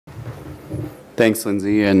Thanks,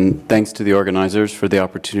 Lindsay, and thanks to the organizers for the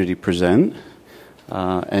opportunity to present.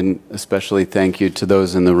 And especially thank you to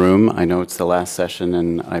those in the room. I know it's the last session,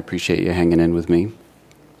 and I appreciate you hanging in with me.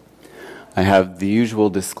 I have the usual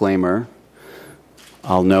disclaimer.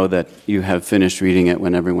 I'll know that you have finished reading it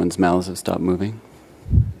when everyone's mouths have stopped moving.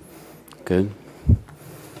 Good.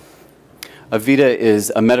 Avita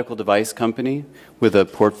is a medical device company with a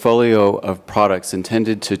portfolio of products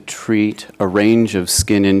intended to treat a range of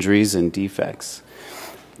skin injuries and defects.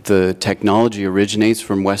 The technology originates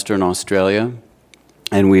from Western Australia,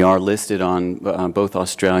 and we are listed on both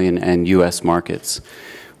Australian and U.S. markets.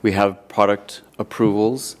 We have product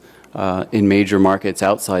approvals in major markets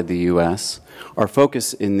outside the U.S. Our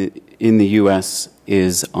focus in the U.S.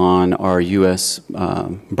 is on our U.S.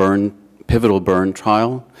 pivotal burn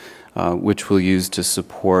trial, which we'll use to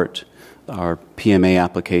support our PMA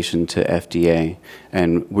application to FDA,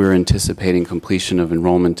 and we're anticipating completion of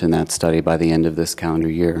enrollment in that study by the end of this calendar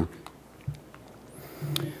year.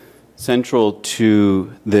 Central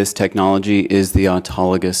to this technology is the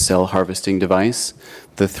autologous cell harvesting device.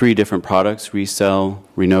 The three different products, ReCell,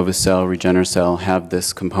 RenovaCell, RegenerCell, have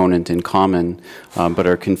this component in common, but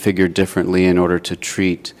are configured differently in order to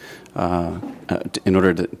treat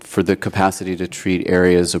for the capacity to treat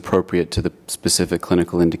areas appropriate to the specific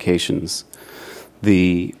clinical indications.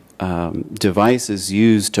 The device is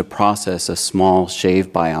used to process a small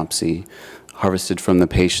shave biopsy harvested from the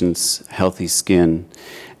patient's healthy skin,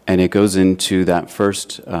 and it goes into that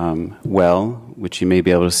first well, which you may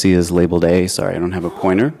be able to see is labeled A. Sorry, I don't have a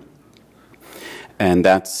pointer. And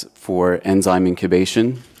that's for enzyme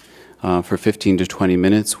incubation. For 15 to 20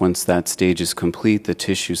 minutes. Once that stage is complete, the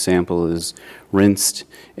tissue sample is rinsed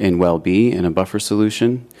in well B in a buffer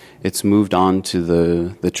solution. It's moved on to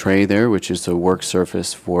the tray there, which is a work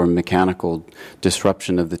surface for mechanical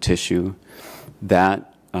disruption of the tissue.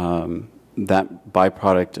 That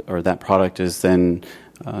byproduct, or that product, is then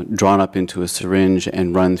drawn up into a syringe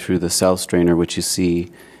and run through the cell strainer, which you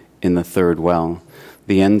see in the third well.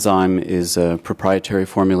 The enzyme is a proprietary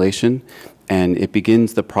formulation, and it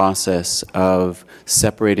begins the process of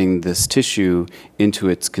separating this tissue into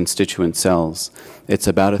its constituent cells. It's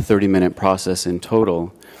about a 30-minute process in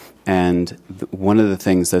total, and one of the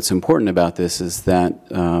things that's important about this is that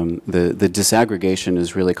the disaggregation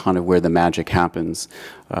is really kind of where the magic happens,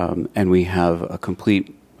 and we have a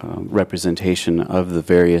complete representation of the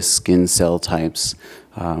various skin cell types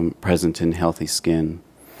present in healthy skin.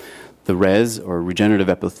 The RES, or regenerative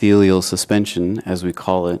epithelial suspension, as we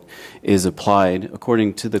call it, is applied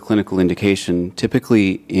according to the clinical indication,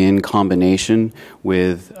 typically in combination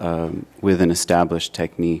with an established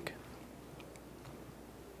technique.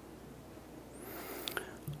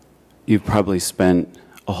 You've probably spent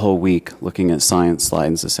a whole week looking at science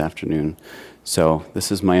slides this afternoon, so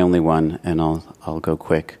this is my only one, and I'll go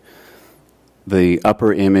quick. The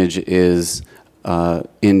upper image is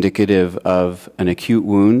indicative of an acute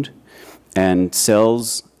wound, and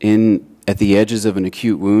cells at the edges of an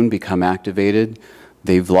acute wound become activated.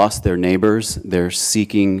 They've lost their neighbors. They're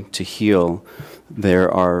seeking to heal. There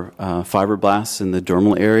are fibroblasts in the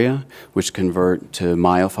dermal area, which convert to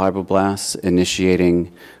myofibroblasts,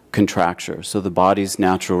 initiating contracture. So the body's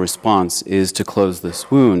natural response is to close this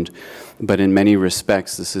wound, but in many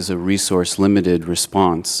respects, this is a resource-limited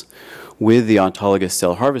response. With the autologous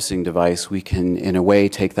cell harvesting device, we can, in a way,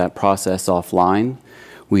 take that process offline.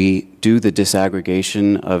 We do the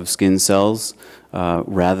disaggregation of skin cells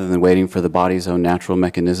rather than waiting for the body's own natural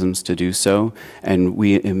mechanisms to do so, and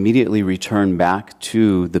we immediately return back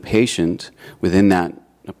to the patient within that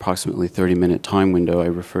approximately 30-minute time window I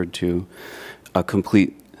referred to, a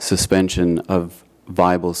complete suspension of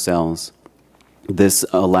viable cells. This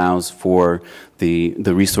allows for the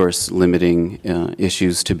resource-limiting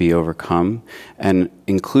issues to be overcome, and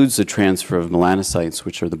includes the transfer of melanocytes,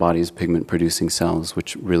 which are the body's pigment-producing cells,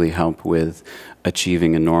 which really help with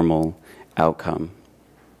achieving a normal outcome.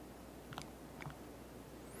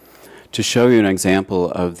 To show you an example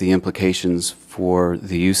of the implications for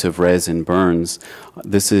the use of RES in burns,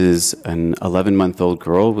 this is an 11-month-old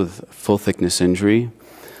girl with full-thickness injury.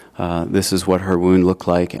 This is what her wound looked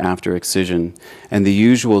like after excision. And the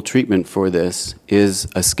usual treatment for this is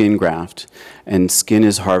a skin graft. And skin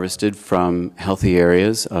is harvested from healthy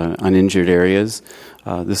areas, uninjured areas.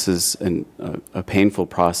 This is a painful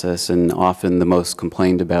process and often the most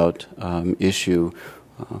complained about issue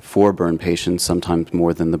for burn patients, sometimes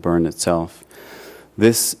more than the burn itself.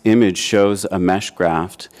 This image shows a mesh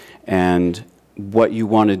graft, and what you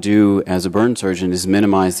want to do as a burn surgeon is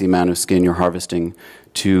minimize the amount of skin you're harvesting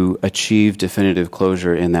to achieve definitive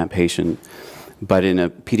closure in that patient. But in a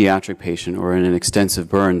pediatric patient or in an extensive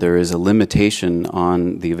burn, there is a limitation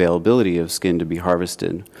on the availability of skin to be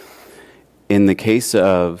harvested. In the case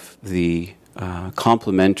of the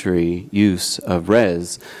complementary use of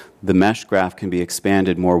res, the mesh graft can be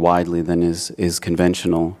expanded more widely than is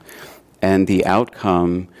conventional. And the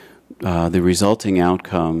outcome, the resulting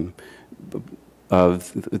outcome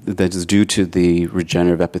that is due to the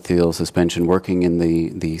regenerative epithelial suspension working in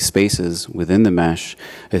the spaces within the mesh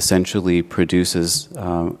essentially produces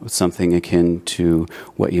something akin to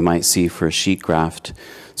what you might see for a sheet graft.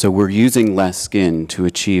 So we're using less skin to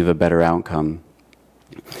achieve a better outcome.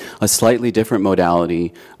 A slightly different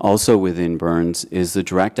modality, also within burns, is the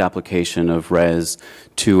direct application of res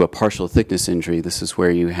to a partial thickness injury. This is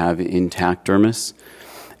where you have intact dermis.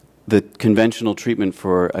 The conventional treatment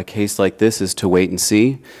for a case like this is to wait and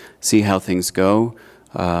see how things go,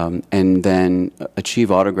 and then achieve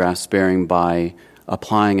autograft sparing by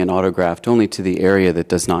applying an autograft only to the area that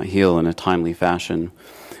does not heal in a timely fashion.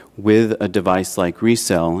 With a device like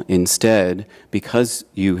RECELL, instead, because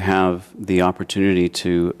you have the opportunity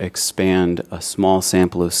to expand a small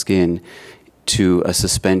sample of skin to a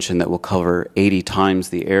suspension that will cover 80 times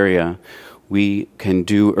the area, we can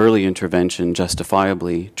do early intervention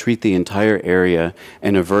justifiably, treat the entire area,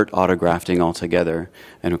 and avert autografting altogether.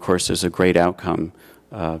 And of course, there's a great outcome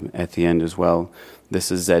at the end as well.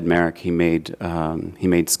 This is Zed Merrick. He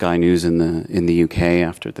made Sky News in the UK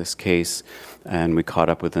after this case, and we caught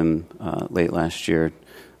up with him late last year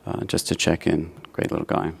just to check in. Great little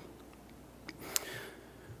guy.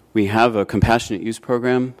 We have a compassionate use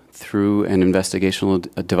program through an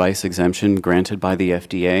investigational device exemption granted by the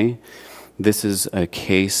FDA. This is a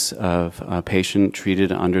case of a patient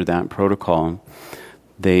treated under that protocol.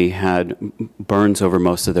 They had burns over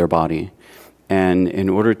most of their body. And in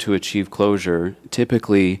order to achieve closure,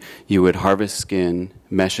 typically you would harvest skin,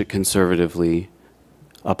 mesh it conservatively,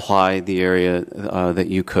 apply the area that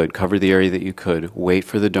you could, cover the area that you could, wait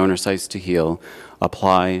for the donor sites to heal,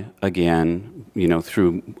 apply again,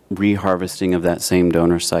 through reharvesting of that same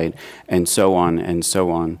donor site, and so on and so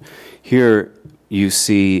on. Here, you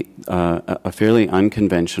see a fairly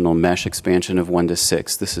unconventional mesh expansion of 1 to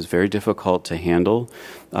 6. This is very difficult to handle,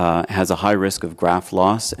 has a high risk of graft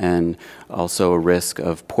loss and also a risk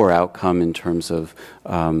of poor outcome in terms of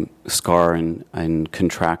scar and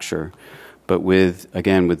contracture. But with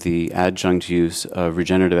the adjunct use of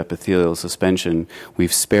regenerative epithelial suspension,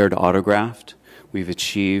 we've spared autograft. We've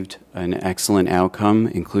achieved an excellent outcome,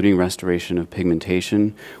 including restoration of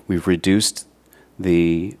pigmentation. We've reduced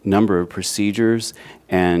the number of procedures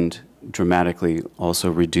and dramatically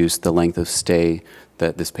also reduced the length of stay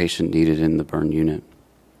that this patient needed in the burn unit.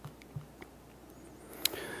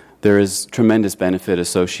 There is tremendous benefit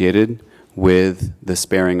associated with the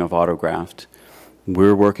sparing of autograft.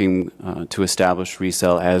 We're working to establish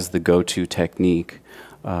RECELL as the go-to technique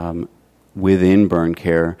within burn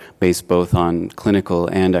care based both on clinical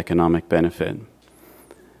and economic benefit.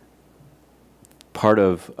 Part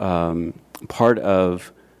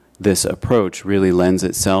of this approach really lends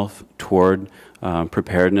itself toward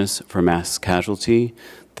preparedness for mass casualty.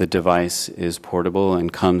 The device is portable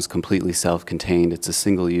and comes completely self-contained. It's a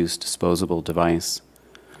single-use disposable device.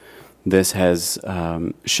 This has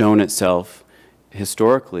shown itself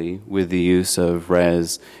historically with the use of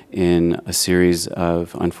res in a series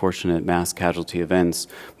of unfortunate mass casualty events,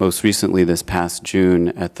 most recently this past June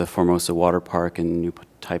at the Formosa Water Park in New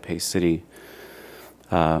Taipei City.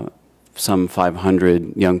 Some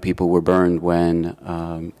 500 young people were burned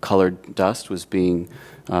when colored dust was being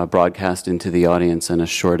broadcast into the audience and a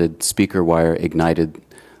shorted speaker wire ignited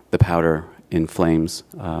the powder in flames,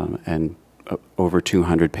 and over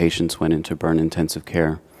 200 patients went into burn intensive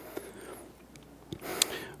care.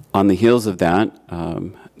 On the heels of that,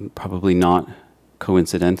 probably not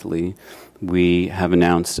coincidentally, we have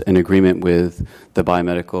announced an agreement with the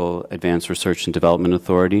Biomedical Advanced Research and Development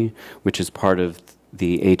Authority, which is part of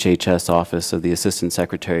the HHS Office of the Assistant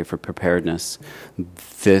Secretary for Preparedness.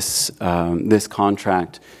 This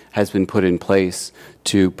contract has been put in place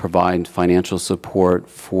to provide financial support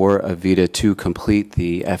for Avita to complete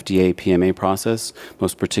the FDA PMA process,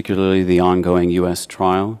 most particularly the ongoing U.S.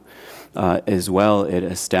 trial. As well, it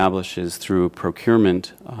establishes through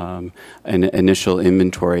procurement an initial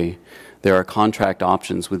inventory. There are contract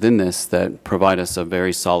options within this that provide us a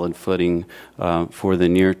very solid footing for the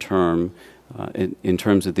near term In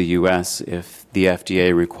terms of the U.S., if the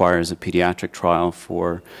FDA requires a pediatric trial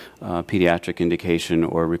for pediatric indication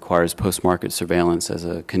or requires post-market surveillance as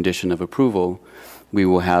a condition of approval, we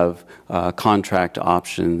will have contract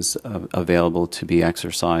options available to be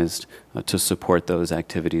exercised to support those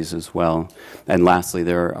activities as well. And lastly,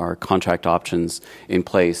 there are contract options in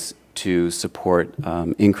place to support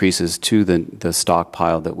increases to the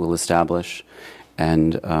stockpile that we'll establish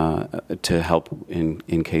and to help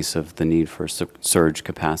in case of the need for surge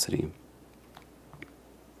capacity.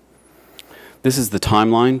 This is the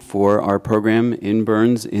timeline for our program in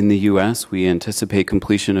burns in the U.S. We anticipate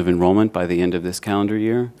completion of enrollment by the end of this calendar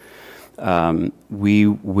year.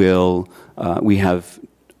 We have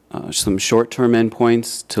some short-term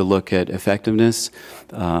endpoints to look at effectiveness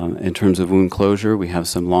in terms of wound closure. We have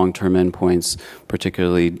some long-term endpoints,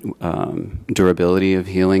 particularly durability of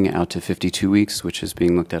healing out to 52 weeks, which is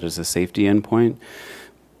being looked at as a safety endpoint.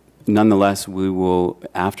 Nonetheless, we will,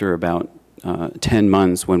 after about 10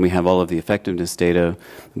 months, when we have all of the effectiveness data,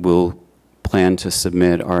 we'll plan to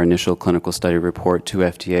submit our initial clinical study report to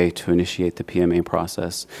FDA to initiate the PMA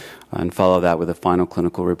process and follow that with a final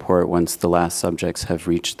clinical report once the last subjects have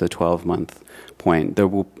reached the 12-month point. There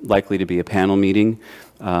will likely to be a panel meeting,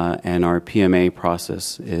 and our PMA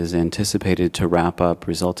process is anticipated to wrap up,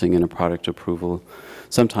 resulting in a product approval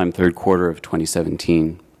sometime third quarter of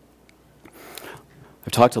 2017.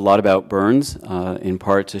 I've talked a lot about burns, in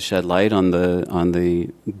part to shed light on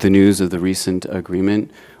the news of the recent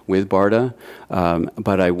agreement with BARDA,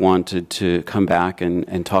 but I wanted to come back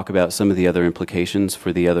and talk about some of the other implications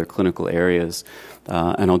for the other clinical areas,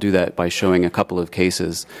 and I'll do that by showing a couple of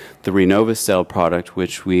cases. The Renovacell product,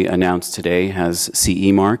 which we announced today, has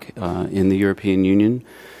CE mark in the European Union,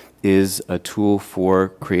 is a tool for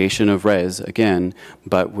creation of res, again,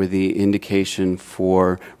 but with the indication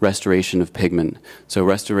for restoration of pigment. So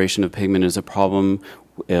restoration of pigment is a problem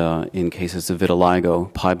in cases of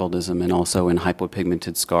vitiligo, piebaldism, and also in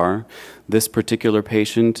hypopigmented scar. This particular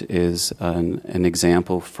patient is an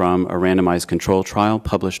example from a randomized control trial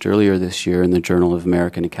published earlier this year in the Journal of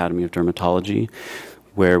American Academy of Dermatology,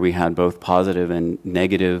 where we had both positive and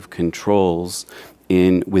negative controls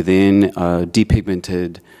within a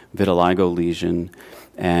depigmented vitiligo lesion.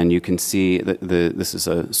 And you can see that this is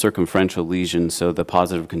a circumferential lesion, so the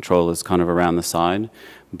positive control is kind of around the side,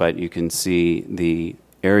 but you can see the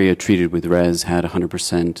area treated with res had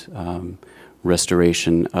 100%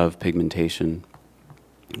 restoration of pigmentation.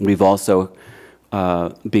 We've also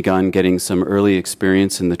begun getting some early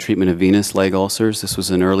experience in the treatment of venous leg ulcers. This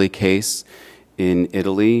was an early case in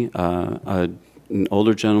Italy, an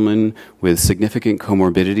older gentleman with significant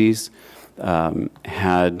comorbidities,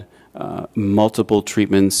 had multiple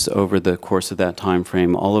treatments over the course of that time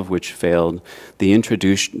frame, all of which failed. The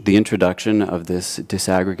introduction of this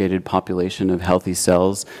disaggregated population of healthy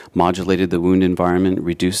cells modulated the wound environment,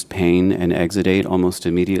 reduced pain and exudate almost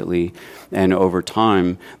immediately, and over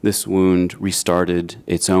time, this wound restarted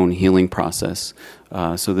its own healing process.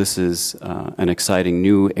 So this is an exciting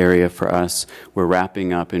new area for us. We're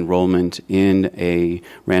wrapping up enrollment in a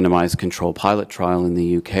randomized control pilot trial in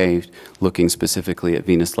the UK looking specifically at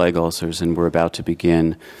venous leg ulcers, and we're about to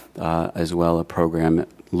begin as well a program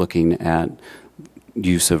looking at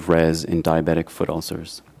use of res in diabetic foot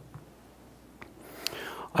ulcers.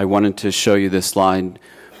 I wanted to show you this slide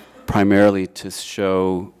primarily to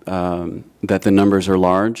show that the numbers are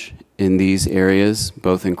large in these areas,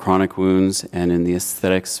 both in chronic wounds and in the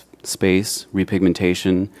aesthetics space,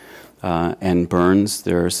 repigmentation and burns.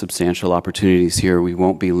 There are substantial opportunities here. We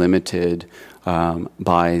won't be limited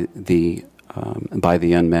by the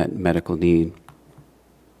unmet medical need.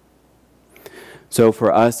 So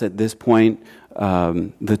for us at this point,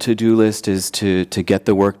 the to-do list is to get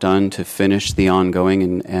the work done, to finish the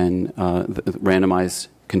ongoing and the randomized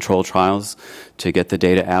control trials, to get the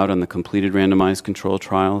data out on the completed randomized control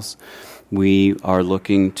trials. We are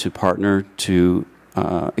looking to partner to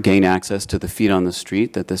gain access to the feet on the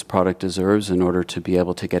street that this product deserves in order to be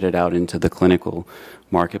able to get it out into the clinical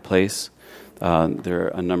marketplace. There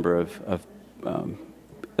are a number of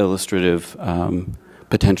illustrative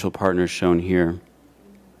potential partners shown here.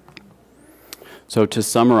 So to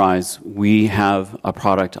summarize, we have a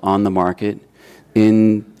product on the market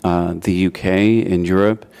in the UK, in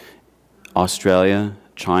Europe, Australia,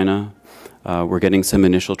 China. We're getting some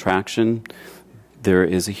initial traction. There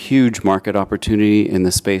is a huge market opportunity in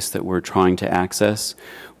the space that we're trying to access.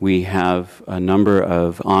 We have a number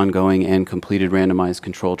of ongoing and completed randomized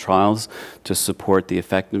control trials to support the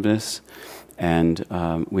effectiveness, and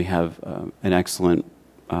we have an excellent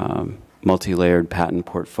multi-layered patent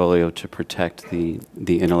portfolio to protect the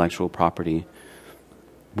intellectual property.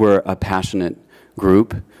 we're a passionate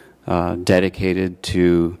group dedicated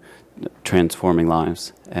to transforming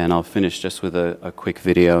lives. And I'll finish just with a quick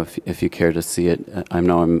video if you care to see it. I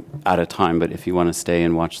know I'm out of time, but if you want to stay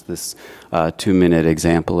and watch this 2-minute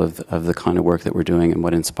example of the kind of work that we're doing and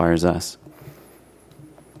what inspires us.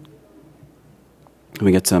 Can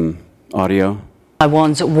we get some audio?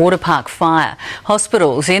 Taiwan's water park fire.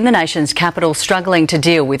 Hospitals in the nation's capital struggling to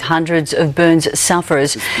deal with hundreds of burns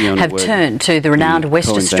sufferers have turned to the renowned West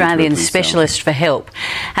Australian specialist for help.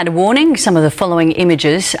 And a warning, some of the following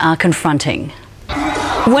images are confronting.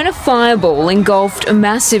 When a fireball engulfed a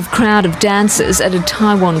massive crowd of dancers at a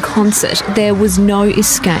Taiwan concert, there was no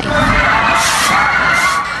escape.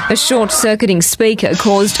 A short-circuiting speaker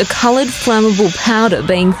caused a coloured flammable powder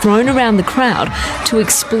being thrown around the crowd to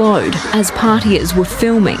explode as partiers were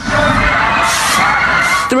filming.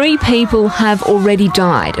 3 people have already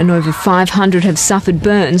died and over 500 have suffered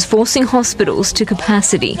burns, forcing hospitals to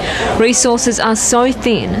capacity. Resources are so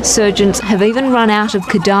thin, surgeons have even run out of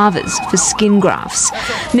cadavers for skin grafts.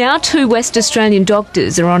 Now 2 West Australian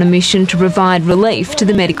doctors are on a mission to provide relief to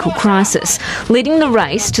the medical crisis, leading the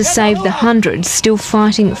race to save the hundreds still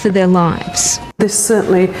fighting for their lives. This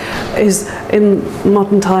certainly is, in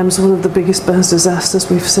modern times, one of the biggest burns disasters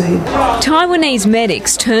we've seen. Taiwanese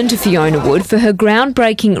medics turned to Fiona Wood for her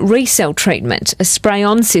groundbreaking ReCell treatment, a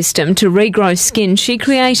spray-on system to regrow skin she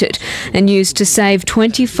created and used to save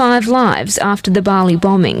 25 lives after the Bali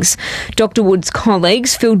bombings. Dr Wood's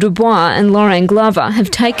colleagues, Phil Dubois and Lorraine Glover, have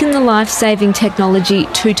taken the life-saving technology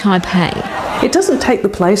to Taipei. It doesn't take the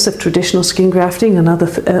place of traditional skin grafting and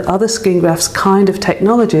other skin grafts kind of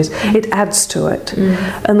technologies. It adds to it.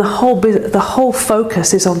 And the whole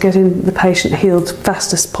focus is on getting the patient healed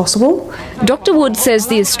fast as possible. Dr Wood says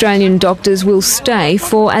the Australian doctors will stay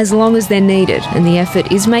for as long as they're needed, and the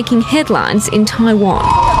effort is making headlines in Taiwan.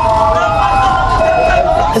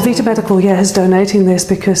 Avita Medical, is donating this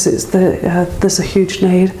because there's a huge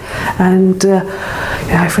need, and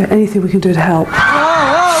if anything we can do to help.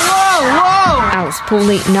 Alice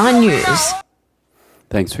Pooley, 9 News.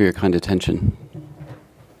 Thanks for your kind attention.